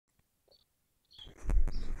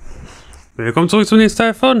Willkommen zurück zum nächsten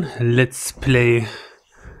Teil von Let's Play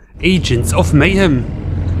Agents of Mayhem.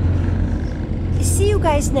 See you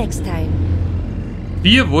guys next time.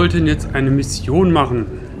 Wir wollten jetzt eine Mission machen.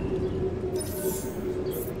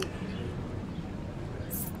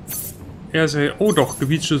 Oh doch,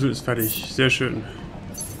 Gebietsschlüssel ist fertig. Sehr schön.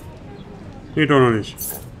 Nee, doch noch nicht.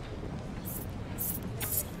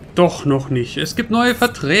 Doch noch nicht. Es gibt neue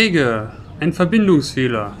Verträge. Ein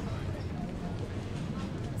Verbindungsfehler.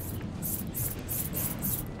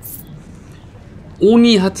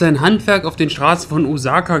 Oni hat sein Handwerk auf den Straßen von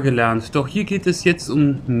Osaka gelernt. Doch hier geht es jetzt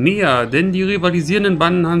um mehr, denn die rivalisierenden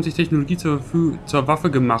Banden haben sich Technologie zur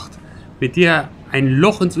Waffe gemacht, mit der ein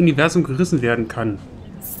Loch ins Universum gerissen werden kann.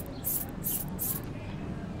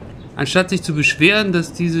 Anstatt sich zu beschweren,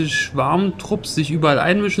 dass diese Schwarmtrupps sich überall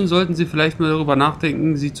einmischen, sollten sie vielleicht mal darüber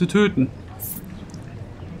nachdenken, sie zu töten.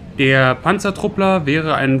 Der Panzertruppler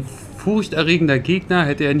wäre ein furchterregender Gegner,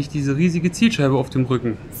 hätte er nicht diese riesige Zielscheibe auf dem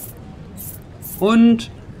Rücken. Und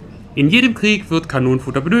in jedem Krieg wird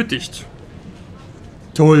Kanonenfutter benötigt.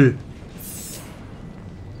 Toll.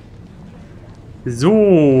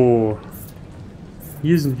 So.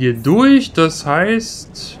 Hier sind wir durch. Das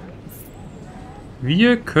heißt,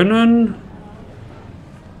 wir können...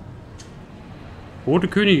 Rote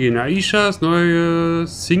Königin. Aishas neue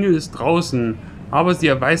Single ist draußen. Aber sie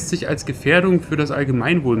erweist sich als Gefährdung für das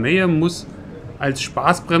Allgemeinwohl. Mayhem muss als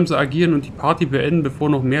Spaßbremse agieren und die Party beenden, bevor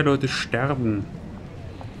noch mehr Leute sterben.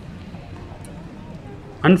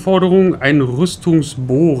 Anforderung: ein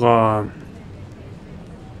Rüstungsbohrer.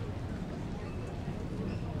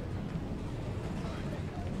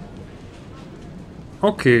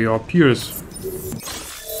 Okay, ja, Pierce.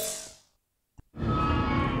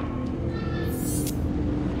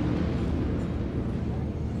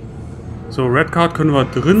 So, Red Card können wir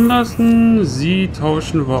drin lassen. Sie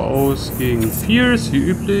tauschen wir aus gegen Pierce, wie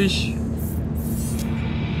üblich.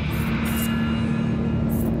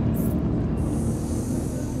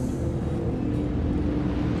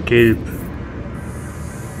 Gelb.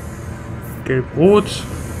 Gelb-Rot.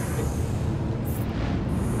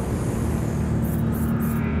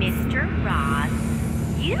 Mr. Ross,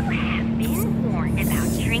 you have been warned about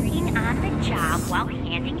drinking on the job while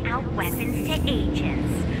handing out weapons to agents.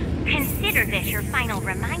 Consider this your final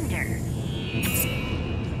reminder.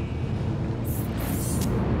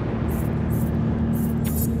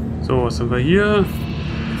 So, was haben wir hier?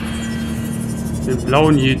 Den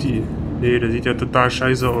blauen Yeti. Nee, der sieht ja total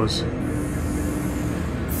scheiße aus.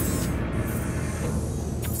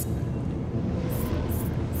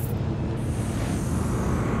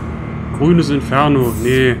 Grünes Inferno.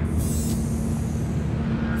 Nee.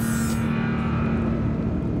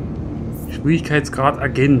 Schwierigkeitsgrad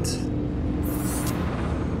Agent. Das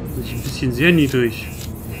ist ein bisschen sehr niedrig.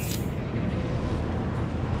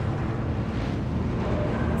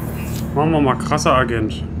 Machen wir mal krasser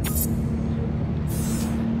Agent.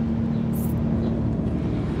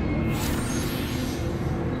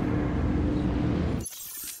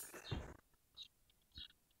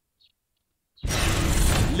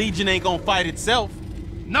 Legion ain't gonna fight itself.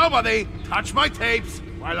 Nobody touch my tapes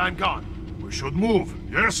while I'm gone. We should move,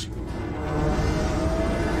 yes?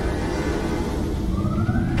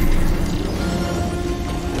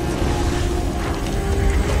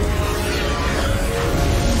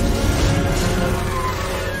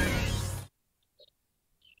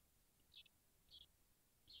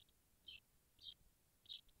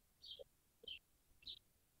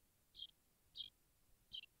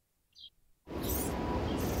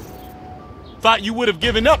 Thought you would have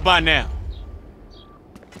given up by now.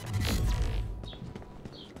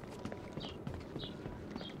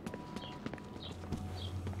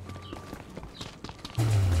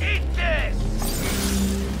 Eat this!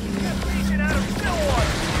 You're freezing out of Stillwater!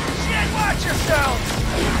 Shit, watch yourself!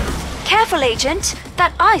 Careful, Agent.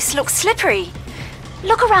 That ice looks slippery.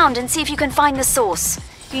 Look around and see if you can find the source.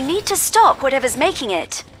 You need to stop whatever's making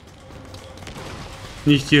it.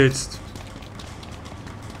 Nicht jetzt.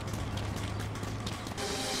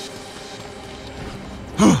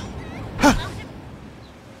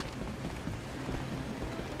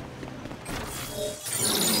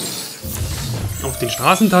 Auf den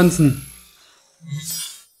Straßen tanzen.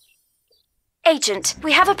 Agent,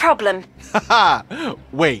 we have a problem. Haha!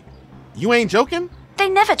 Wait, you ain't joking? They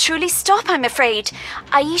never truly stop, I'm afraid.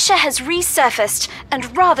 Aisha has resurfaced,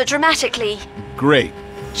 and rather dramatically. Great.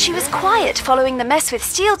 She was quiet following the mess with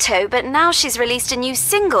Steel Toe, but now she's released a new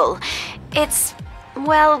single. It's...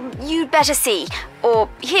 well, you'd better see, or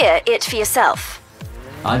hear it for yourself.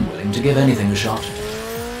 I'm willing to give anything a shot.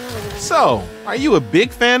 So, are you a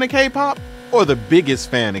big fan of K-pop? Or the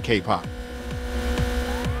biggest fan of K-pop?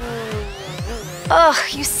 Ugh,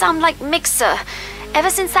 you sound like Mixer. Ever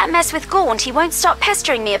since that mess with Gaunt, he won't stop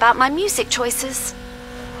pestering me about my music choices.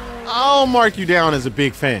 I'll mark you down as a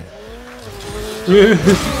big fan.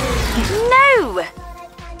 No!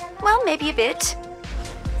 Well, maybe a bit.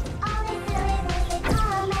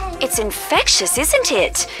 It's infectious, isn't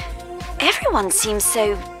it? Everyone seems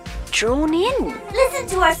so drawn in. Listen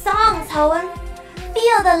to our songs, Hoen.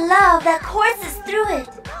 Feel the love that courses through it.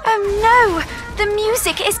 Oh no! The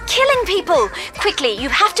music is killing people! Quickly, you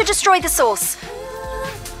have to destroy the source.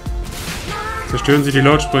 Zerstören Sie die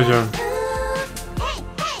Lautsprecher.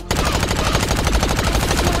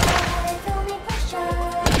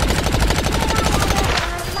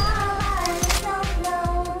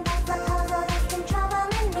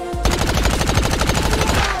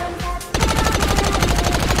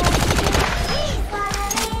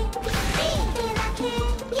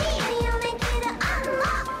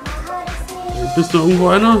 Bist du irgendwo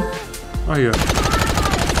einer? Ah, hier.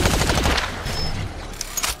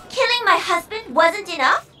 Killing my husband wasn't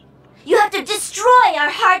enough? You have to destroy our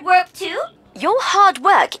hard work too? Your hard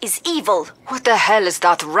work is evil. What the hell is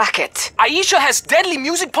that racket? Aisha has deadly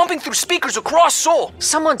music pumping through speakers across Seoul.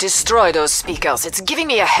 Someone destroy those speakers. It's giving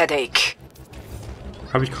me a headache.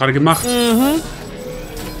 Habe ich gerade gemacht.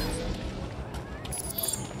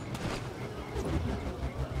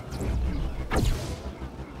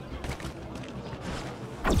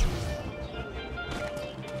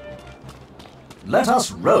 Let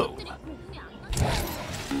us roll.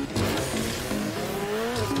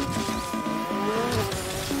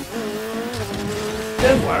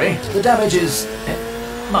 Don't worry, the damage is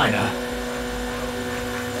minor.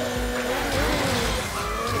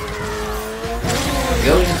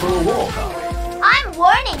 Going for a walk, are we? I'm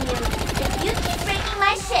warning you. If you keep breaking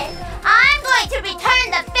my shit, I'm going to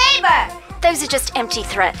return the favor. Those are just empty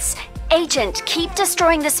threats. Agent, keep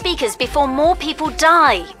destroying the speakers before more people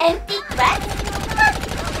die. Empty threats?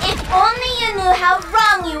 If only you knew how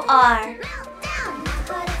wrong you are.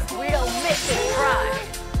 We'll miss it, pride.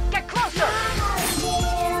 Get closer.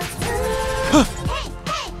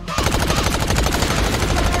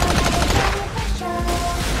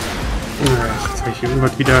 Ach, jetzt habe ich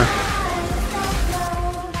irgendwas wieder.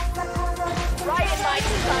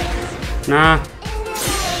 Na.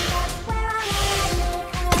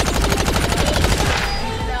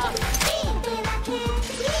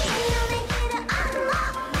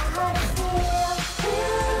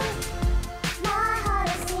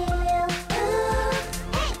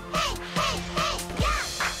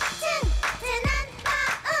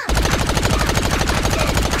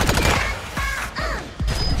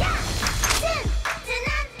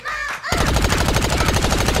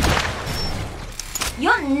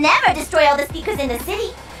 You'll never destroy all the speakers in the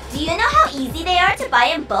city. Do you know how easy they are to buy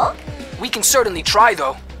in bulk? We can certainly try,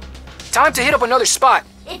 though. Time to hit up another spot.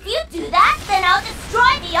 If you do that, then I'll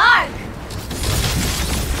destroy the Ark.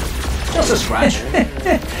 Just a scratch.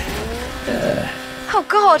 Oh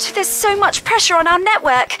god, there's so much pressure on our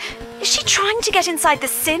network. Is she trying to get inside the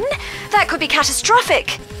Sin? That could be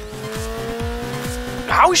catastrophic.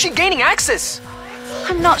 How is she gaining access?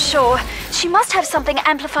 I'm not sure. She must have something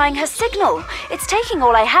amplifying her signal. It's taking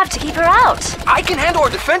all I have to keep her out. I can handle our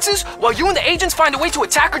defenses while you and the agents find a way to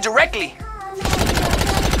attack her directly.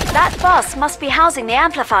 That bus must be housing the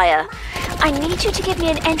amplifier. I need you to give me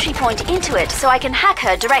an entry point into it so I can hack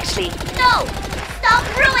her directly. No! Stop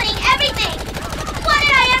ruining everything! What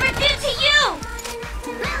did I ever do to you?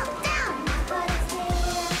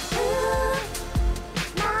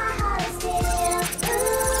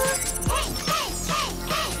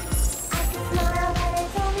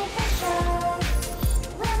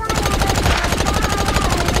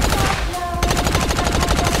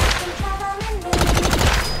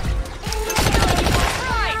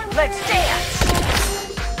 Let's dance.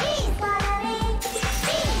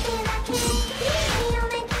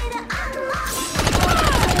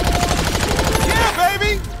 Yeah,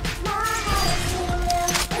 baby!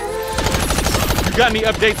 You got any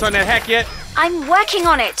updates on that hack yet? I'm working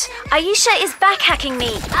on it. Aisha is back hacking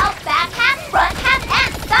me. I'll back hack, front hack,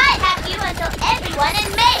 and side hack you until everyone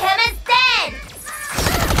in Mayhem is dead!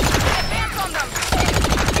 Advance on them.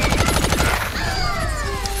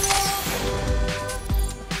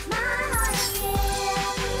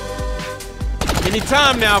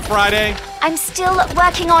 Anytime now, Friday. I'm still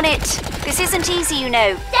working on it. This isn't easy, you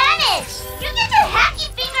know. Damn it! You get your hacky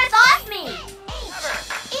fingers off me!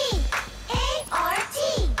 H-E-A-R-T-S-T-E-E-L.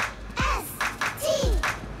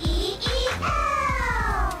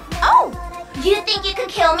 Oh! You think you can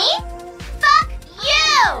kill me? Fuck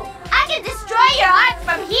you! I can destroy your Ark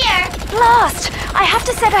from here! Blast! I have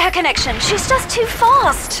to sever her connection. She's just too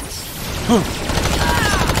fast.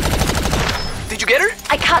 Did you get her?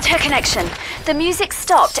 I cut her connection. The music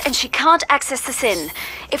stopped and she can't access the SIN.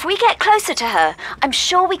 If we get closer to her, I'm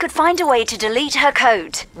sure we could find a way to delete her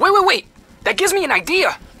code. Wait. That gives me an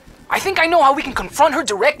idea. I think I know how we can confront her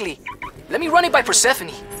directly. Let me run it by Persephone.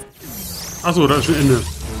 Achso, da ist schon Ende.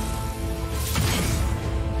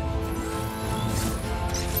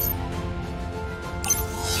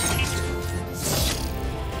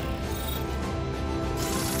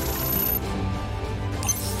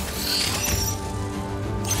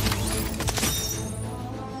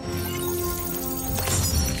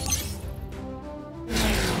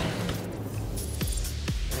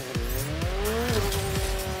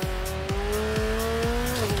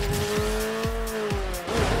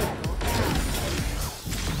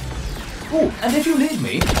 Oh, and if you need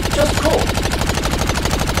me, just call.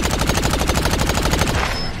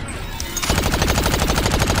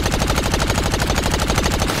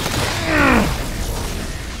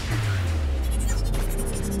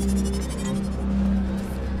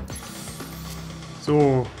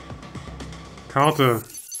 So. Karte.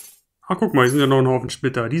 Ach, guck mal, hier sind ja noch ein Haufen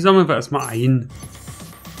Splitter. Die sammeln wir erstmal ein.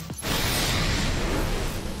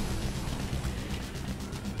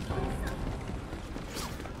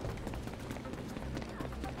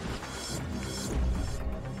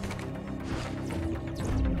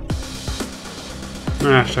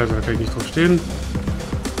 Na, scheiße, da kann ich nicht drauf stehen.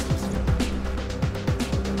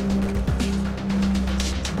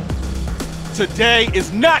 Today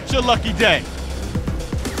is not your lucky day.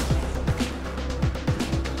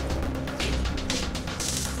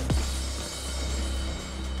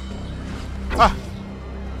 Ah.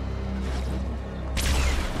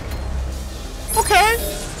 Okay.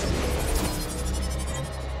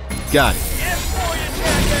 Got it.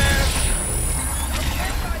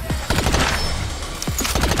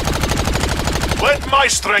 Let my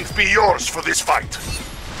strength be yours for this fight.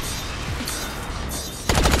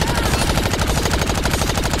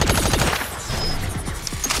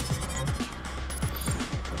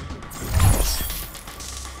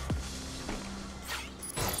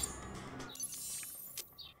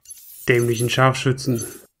 Dämlichen Scharfschützen.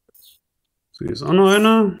 So, hier ist auch noch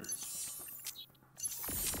einer.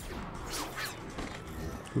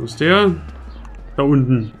 Wo ist der? Da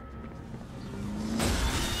unten.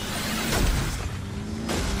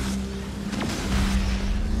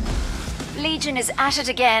 Legion is at it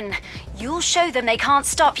again. You'll show them they can't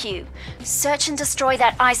stop you. Search and destroy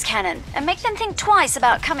that ice cannon, and make them think twice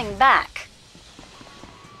about coming back.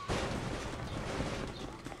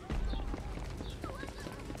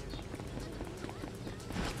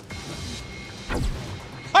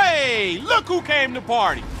 Hey, look who came to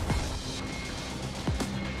party.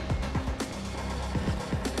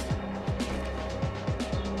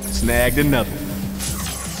 Snagged another.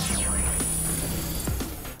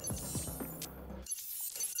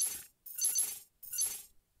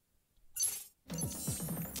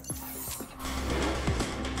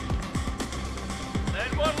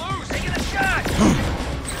 Let one loose. Taking a shot.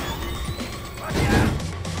 Watch out.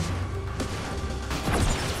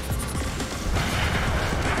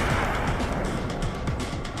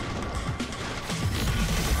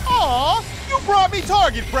 Aw, you brought me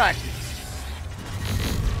target practice.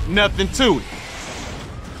 Nothing to it.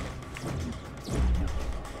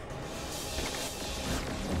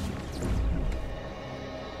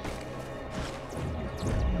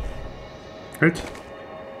 Halt.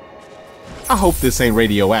 I hope this ain't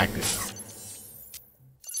radioactive.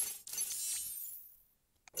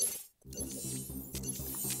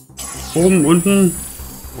 Oben, unten,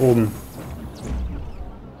 oben.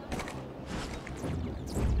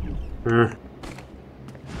 Ah.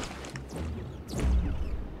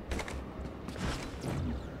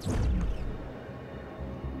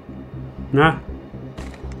 Na?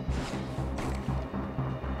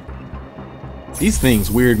 These things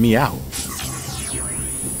weird me out.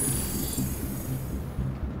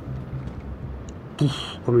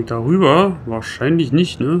 Komme ich da rüber? Wahrscheinlich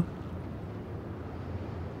nicht, ne?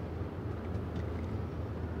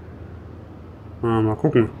 Mal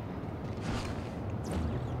gucken.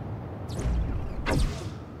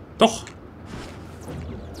 Doch!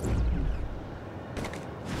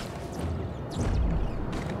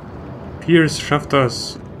 Pierce schafft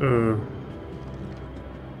das.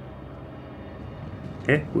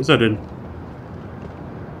 Hä? Wo ist er denn?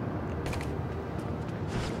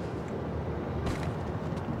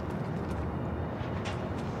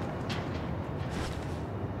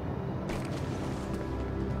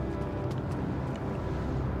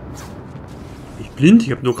 Ich bin blind,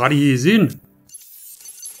 ich habe nur gerade hier gesehen.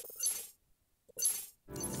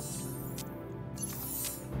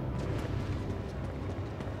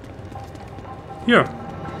 Hier.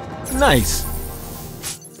 Nice.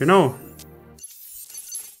 Genau.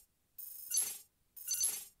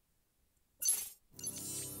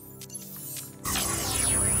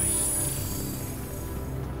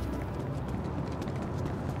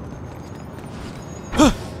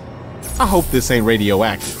 I hope this ain't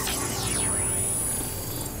radioactive.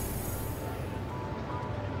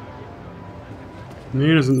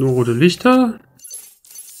 Nee, das sind nur rote Lichter.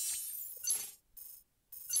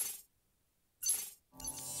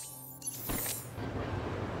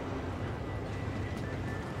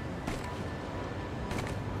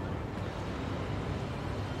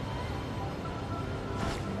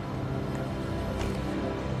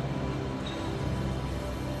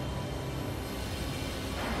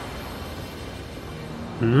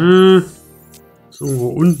 Ist irgendwo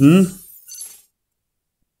unten.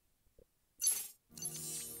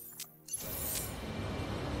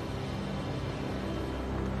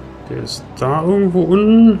 Der ist da irgendwo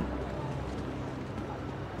unten.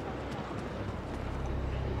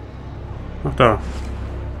 Ach da.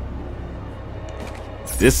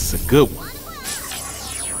 This is a good one.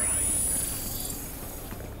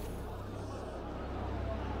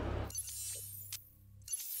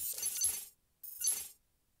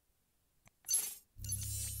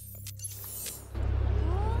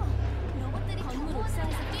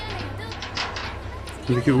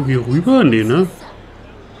 Kann ich hier irgendwie rüber? Nee, ne?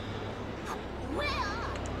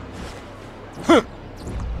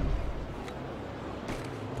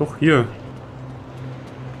 Doch, hier.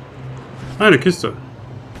 Eine Kiste.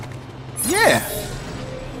 Yeah.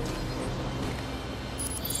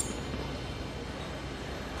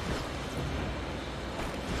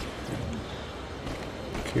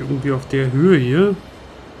 Okay, irgendwie auf der Höhe hier.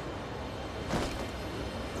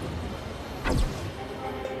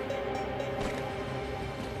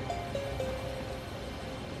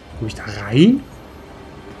 Komm ich da rein?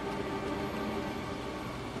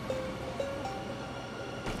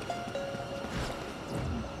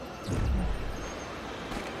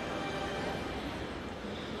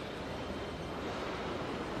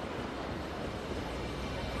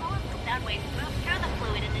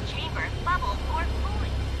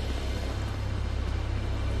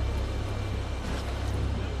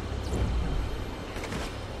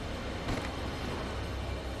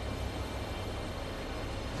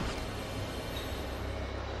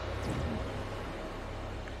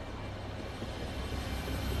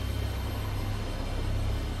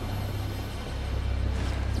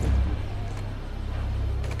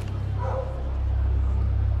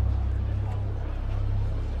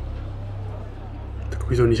 Da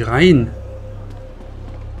komme ich doch nicht rein.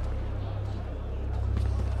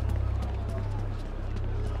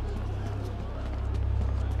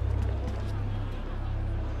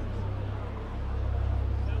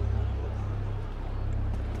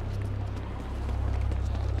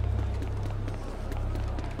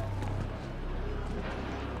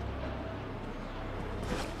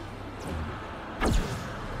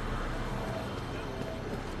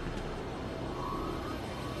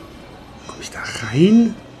 Komme ich da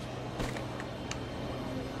rein?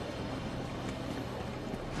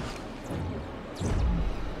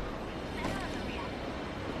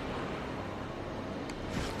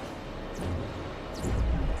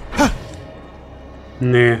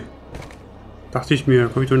 Nee. Dachte ich mir,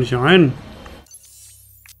 komme ich doch nicht rein.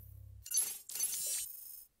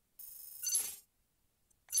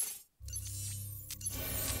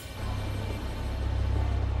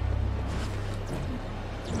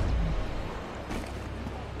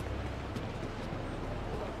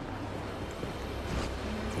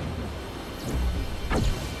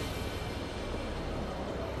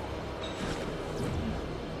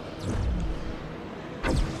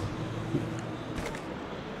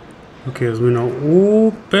 Okay, also nach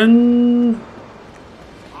oben.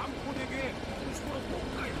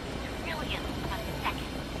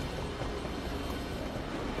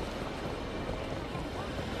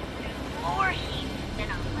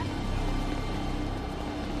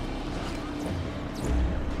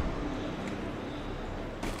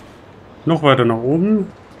 Noch weiter nach oben.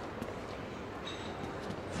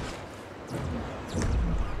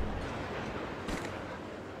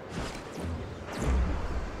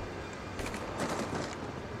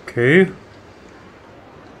 Okay.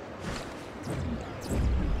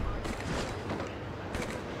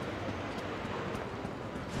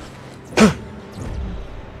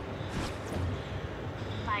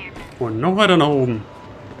 Und noch weiter nach oben.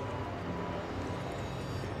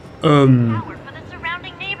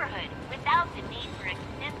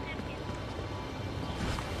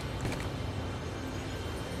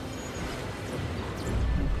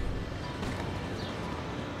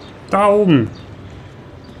 Da oben.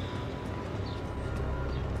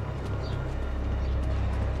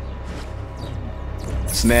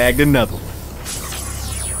 Snagged another one.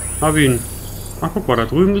 Hab ihn. Ach, guck mal, da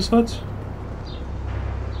drüben ist was.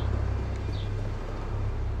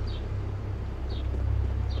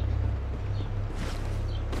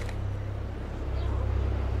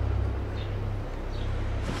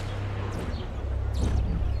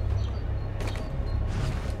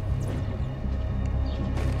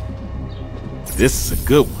 This is a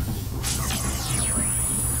good one.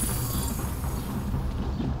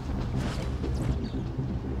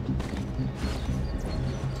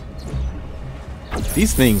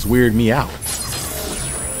 These things weird me out.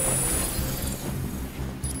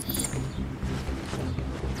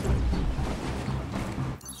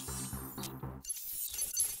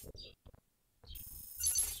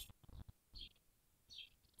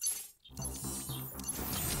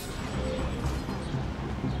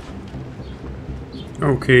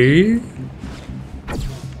 Okay.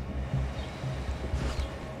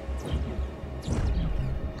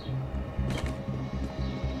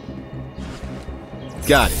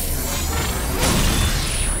 Got it.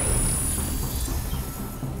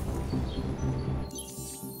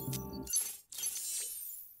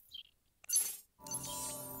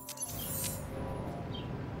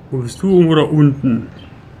 Wo bist du? Irgendwo da unten.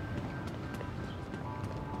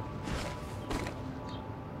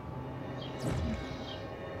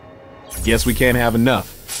 Guess we can't have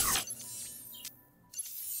enough.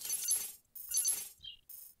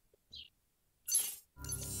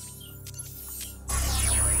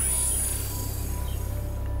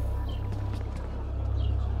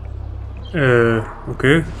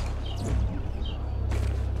 Okay.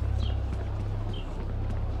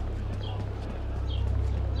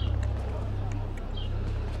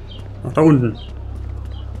 Ach, da unten.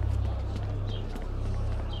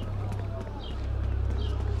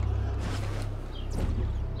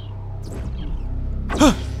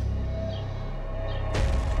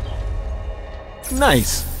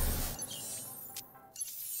 Nice.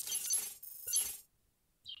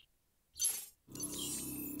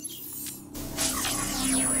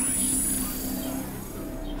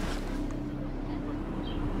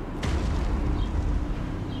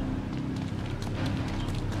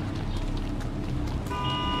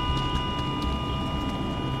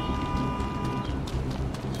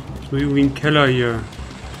 So irgendwie ein Keller hier.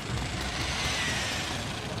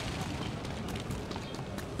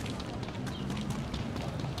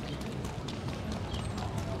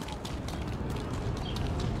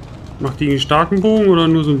 Macht die einen starken Bogen oder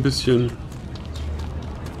nur so ein bisschen?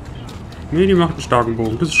 Ne, die macht einen starken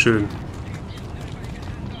Bogen. Das ist schön.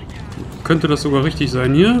 Könnte das sogar richtig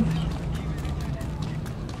sein hier?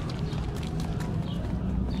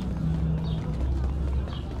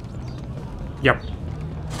 Ja.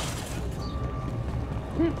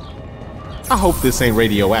 I hope this ain't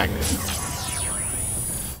radioactive.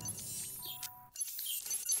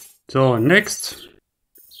 So, next.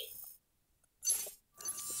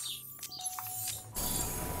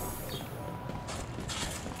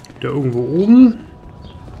 Da irgendwo oben.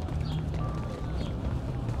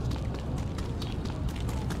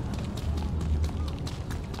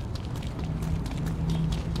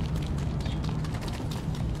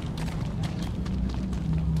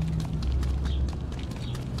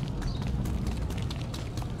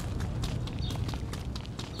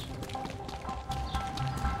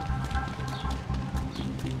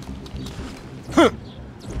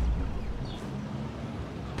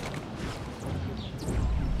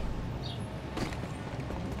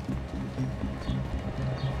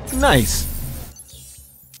 Nice.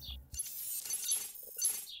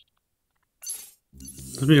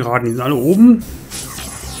 Lass mich raten, die sind alle oben?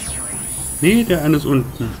 Nee, der eine ist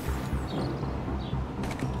unten.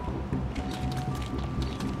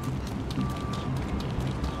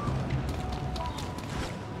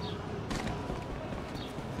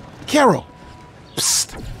 Carol.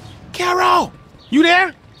 Psst. Carol, you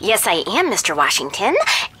there? Yes, I am, Mr. Washington.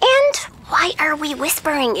 And why are we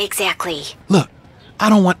whispering exactly? Look, I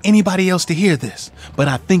don't want anybody else to hear this, but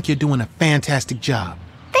I think you're doing a fantastic job.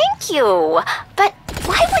 Thank you. But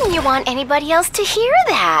why wouldn't you want anybody else to hear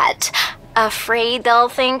that? Afraid they'll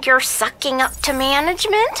think you're sucking up to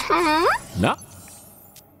management? Hmm? No.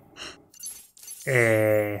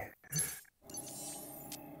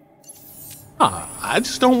 I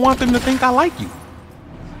just don't want them to think I like you.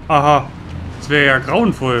 Aha, das wäre ja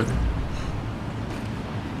grauenvoll.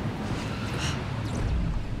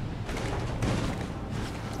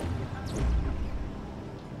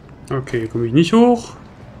 Okay, komme ich nicht hoch.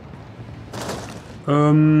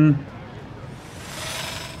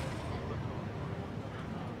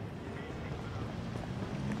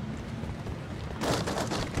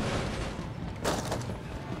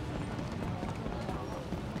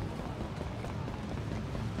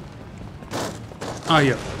 Ah,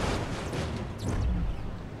 hier.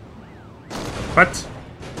 Was?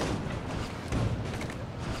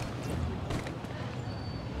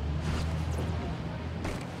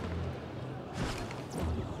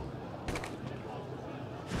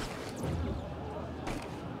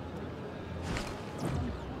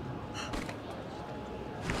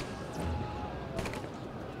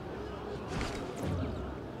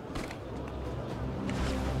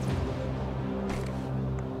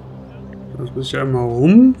 Das muss ich einmal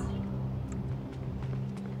rum.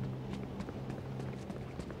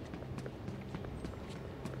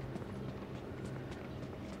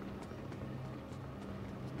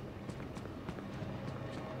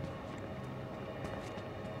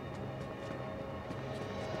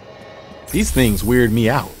 These things weird me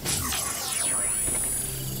out.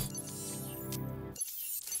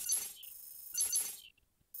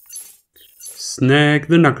 Snag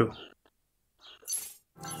the knuckle.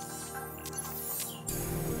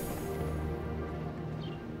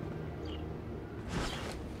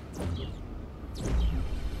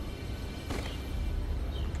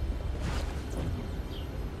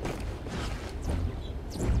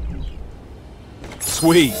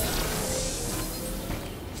 Sweet.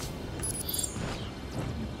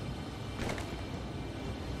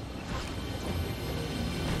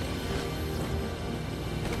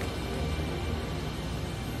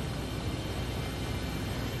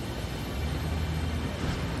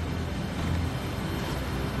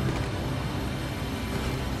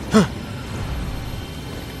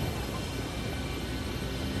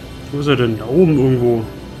 Wo ist er denn? Da oben irgendwo.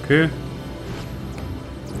 Okay.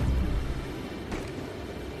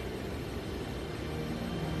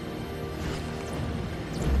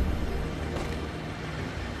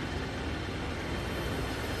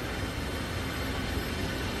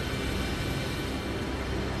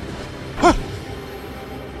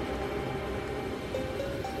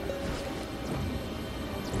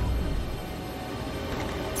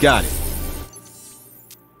 Got it.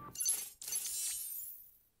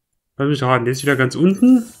 Lass mich raten, der ist wieder ganz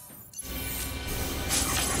unten.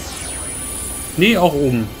 Nee, auch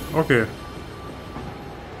oben. Okay.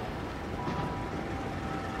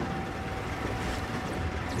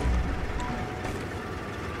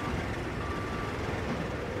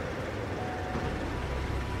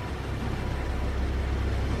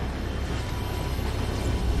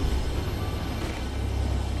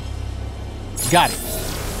 Got it.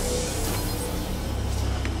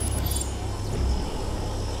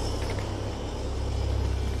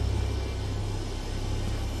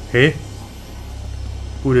 Hey.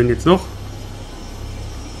 Wo denn jetzt noch?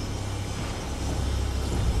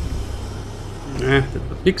 Das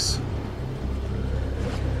wird nix.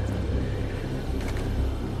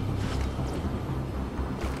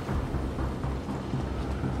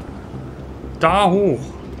 Da hoch.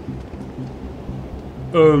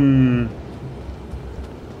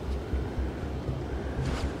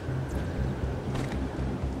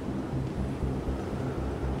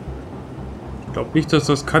 Ich glaube nicht, dass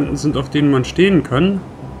das Kanten sind, auf denen man stehen kann.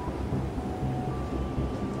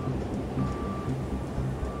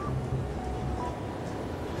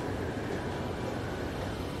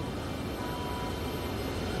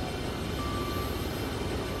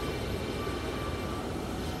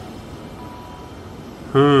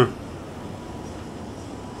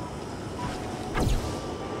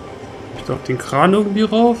 Ich doch den Kran irgendwie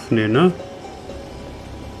rauf? Nee, ne?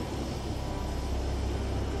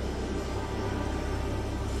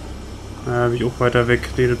 Da bin ich auch weiter weg.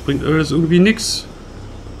 Nee, das bringt alles irgendwie nichts.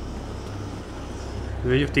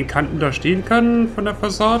 Wenn ich auf den Kanten da stehen kann von der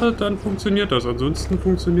Fassade, dann funktioniert das. Ansonsten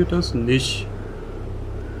funktioniert das nicht.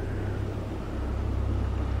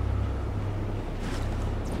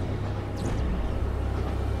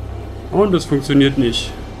 Und es funktioniert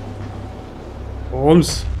nicht.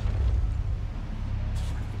 Warum's?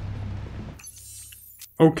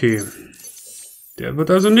 Okay. Der wird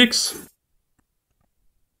also nix.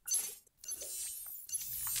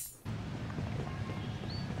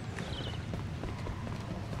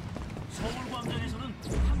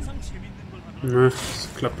 Na, das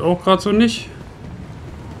klappt auch gerade so nicht.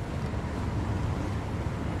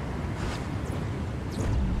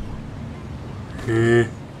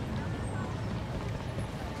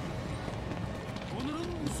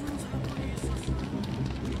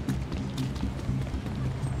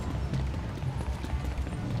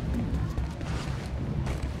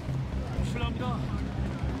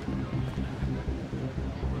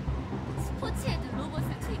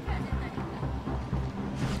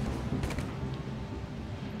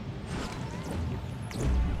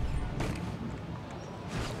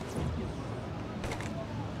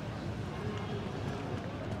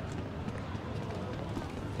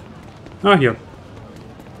 Ah, hier.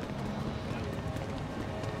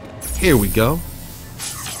 Here we go.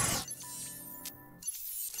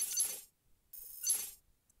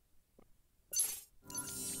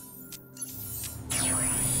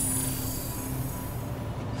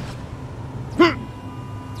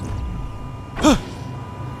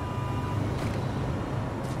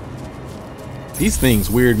 These things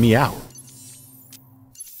weird me out.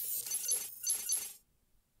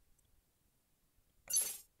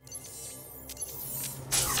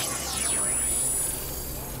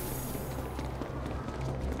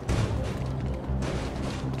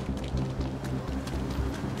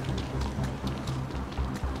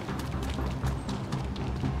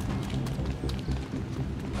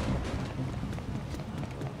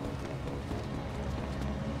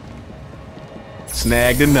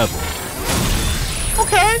 Snagged another.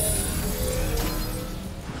 Okay.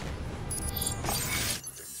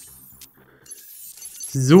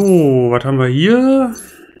 So, was haben wir hier?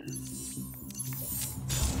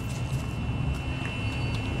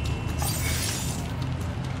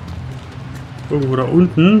 Irgendwo da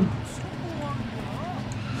unten.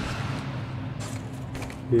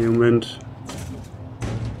 Nee, Moment.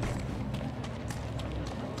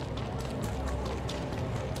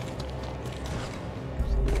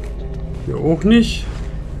 Hier auch nicht.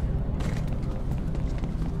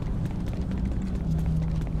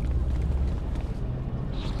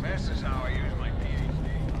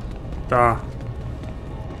 Da.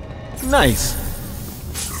 Nice.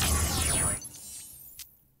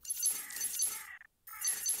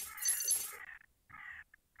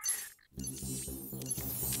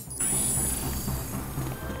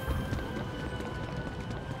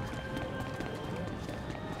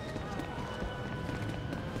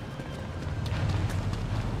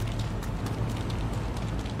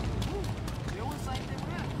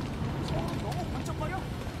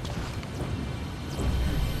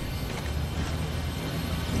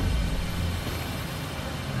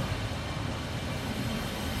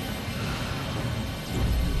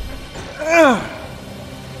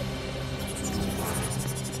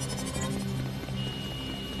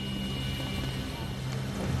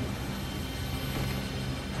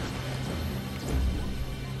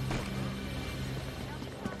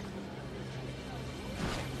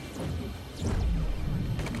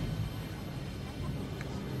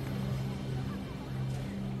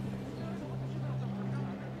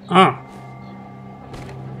 Ah.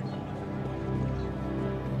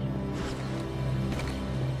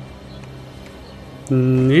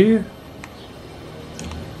 Nee.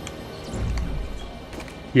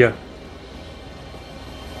 Hier.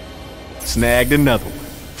 Snagged another one.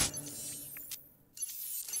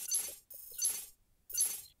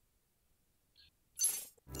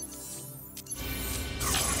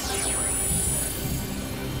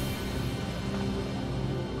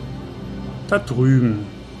 Da drüben.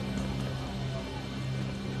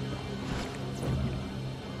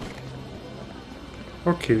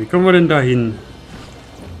 Okay, wie kommen wir denn da hin?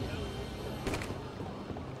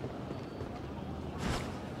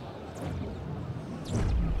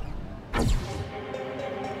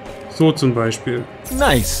 So zum Beispiel.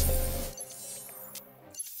 Nice.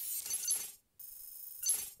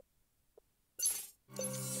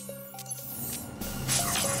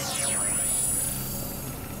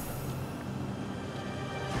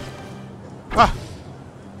 Ah.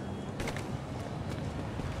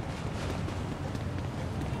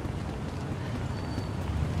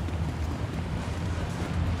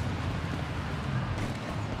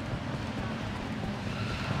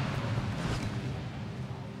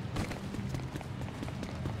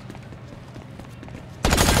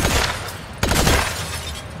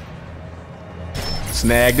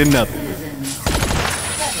 Snagged another.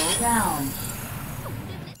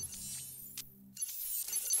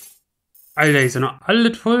 Alter, ist ja noch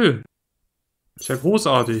alles voll. Ist ja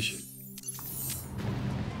großartig.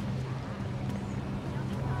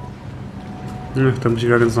 Ja, da muss ich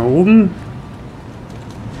wieder ganz nach oben.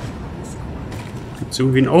 Gibt es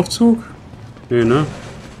irgendwie einen Aufzug? Nee, ne?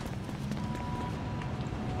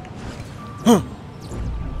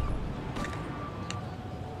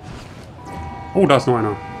 Oh, da ist noch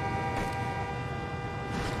einer.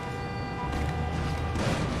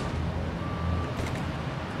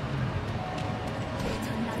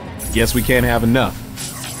 Guess we can't have enough.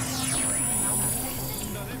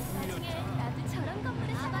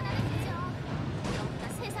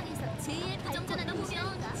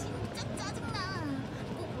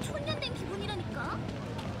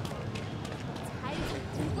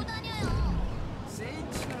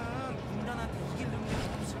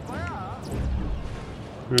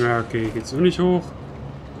 Ja, okay, geht's so nicht hoch.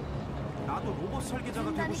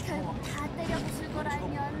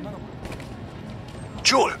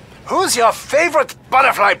 Jewel, who's your favorite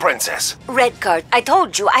butterfly princess? Red card. I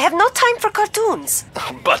told you, I have no time for cartoons.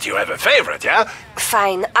 But you have a favorite, yeah?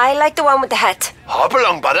 Fine, I like the one with the hat.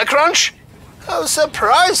 Hopalong Buttercrunch? How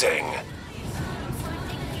surprising.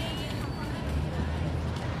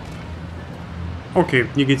 Okay,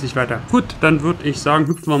 hier geht's nicht weiter. Gut, dann würde ich sagen,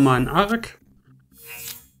 hüpfen wir mal in Arc.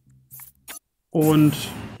 Und...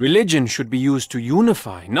 Religion should be used to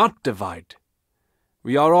unify, not divide.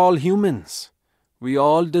 We are all humans. We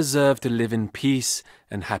all deserve to live in peace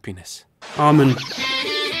and happiness. Amen.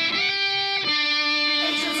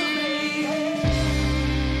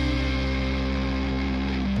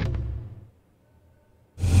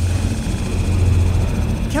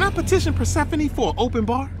 Can I petition Persephone for an open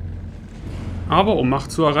bar? Aber um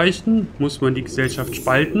Macht zu erreichen, muss man die Gesellschaft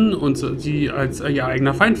spalten und sie als ihr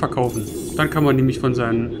eigener Feind verkaufen. Dann kann man nämlich von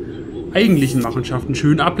seinen eigentlichen Machenschaften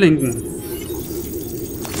schön ablenken.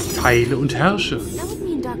 Teile und herrsche.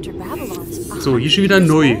 So, hier schon wieder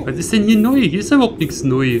neu. Was ist denn hier neu? Hier ist überhaupt nichts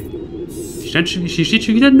neu. Hier steht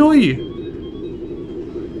schon wieder neu.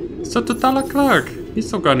 Ist doch totaler Quark. Hier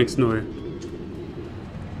ist doch gar nichts neu.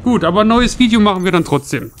 Gut, aber ein neues Video machen wir dann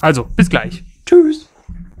trotzdem. Also, bis gleich. Tschüss.